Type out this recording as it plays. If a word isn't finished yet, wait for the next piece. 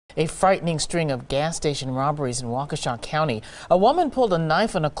A frightening string of gas station robberies in Waukesha County. A woman pulled a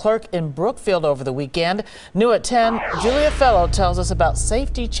knife on a clerk in Brookfield over the weekend. New at 10, Julia Fellow tells us about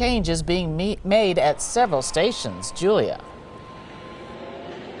safety changes being made at several stations. Julia.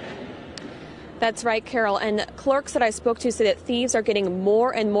 That's right, Carol. And clerks that I spoke to say that thieves are getting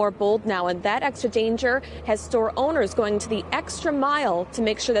more and more bold now, and that extra danger has store owners going to the extra mile to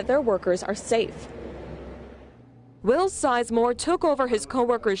make sure that their workers are safe. Will Sizemore took over his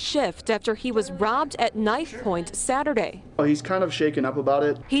co-worker's shift after he was robbed at knife point Saturday. He's kind of shaken up about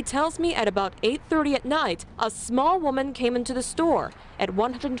it. He tells me at about 8:30 at night, a small woman came into the store at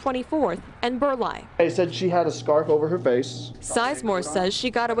 124th and Burleigh. They said she had a scarf over her face. Sizemore says she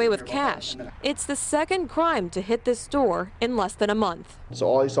got away with cash. It's the second crime to hit this store in less than a month. So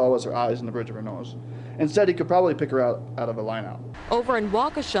all he saw was her eyes and the bridge of her nose. And said he could probably pick her out of a lineout. Over in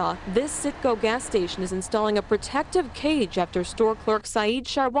Waukesha, this Citgo gas station is installing a protective cage after store clerk Saeed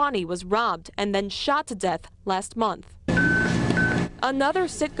Sharwani was robbed and then shot to death last month. Another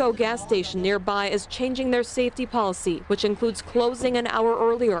Citgo gas station nearby is changing their safety policy, which includes closing an hour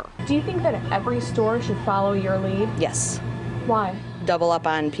earlier. Do you think that every store should follow your lead? Yes. Why? Double up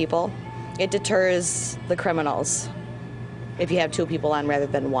on people. It deters the criminals if you have two people on rather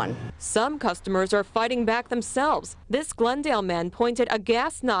than one. Some customers are fighting back themselves. This Glendale man pointed a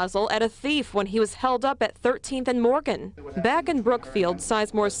gas nozzle at a thief when he was held up at 13th and Morgan. Back in Brookfield,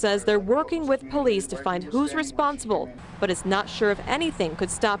 Sizemore says they're working with police to find who's responsible, but is not sure if anything could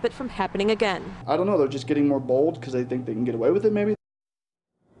stop it from happening again. I don't know, they're just getting more bold because they think they can get away with it maybe.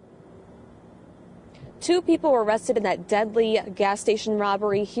 2 people were arrested in that deadly gas station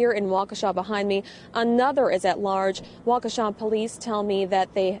robbery here in Waukesha behind me. Another is at large. Waukesha police tell me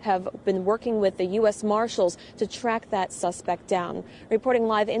that they have been working with the U.S. Marshals to track that suspect down. Reporting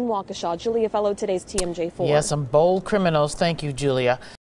live in Waukesha, Julia Fellow, today's TMJ4. Yes, some bold criminals. Thank you, Julia.